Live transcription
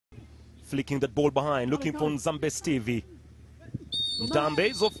Flicking that ball behind, looking for Nzambe Stevie. Ndambe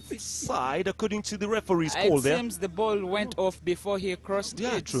is offside according to the referee's call there. It seems the ball went off before he crossed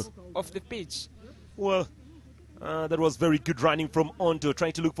off the pitch. Well, that was very good running from Onto,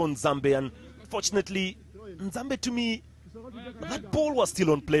 trying to look for Nzambe, and fortunately, Nzambe, to me, that ball was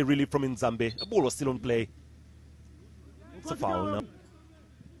still on play really from Nzambe. The ball was still on play. It's a foul now.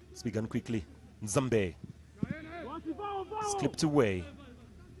 It's begun quickly. Nzambe. It's clipped away.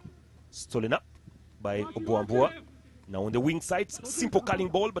 Stolen up by Obuambua. Now on the wing side, simple cutting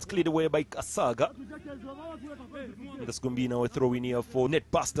ball, but cleared away by Kasaga. That's going to be now a throw in here for net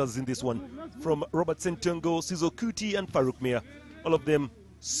busters in this one from Robert Sentungo, Sizo Kuti, and Farouk Mir. All of them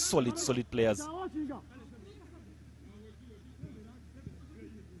solid players.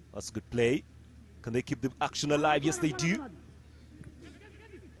 That's good play. Can they keep the action alive? Yes, they do.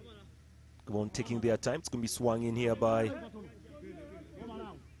 Come on, taking their time. It's going to be swung in here by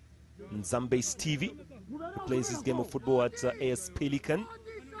Nzambe Stevie. He plays his game of football at AS Pelican.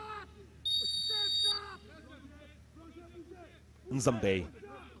 Nzambe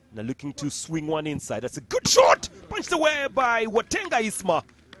now looking to swing one inside. That's a good shot! Punched away by Watenga Isma.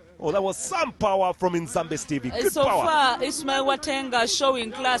 Oh, that was some power from Nzambe Stevie. Good so power. Far, Ismail Watenga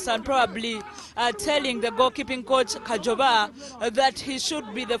showing class and probably telling the goalkeeping coach Kajoba that he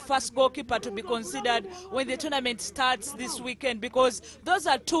should be the first goalkeeper to be considered when the tournament starts this weekend, because those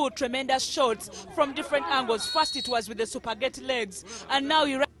are two tremendous shots from different angles. First it was with the Supergate legs, and now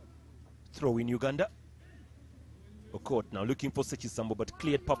he... Throw in Uganda. Okot now looking for Sechisambo, but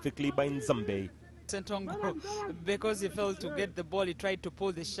cleared perfectly by Nzambe. Sentongo, because he failed to get the ball, he tried to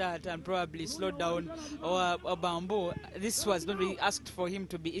pull the shot and probably slowed down Bamboo. This was not really asked for him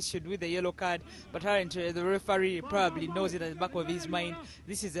to be issued with a yellow card, but apparently the referee probably knows it at the back of his mind.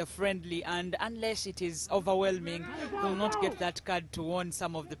 This is a friendly, and unless it is overwhelming, he will not get that card to warn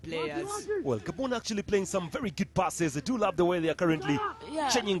some of the players. Well, Gabon actually playing some very good passes. I do love the way they are currently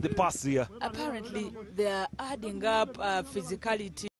changing the pass here. Apparently they are adding up physicality.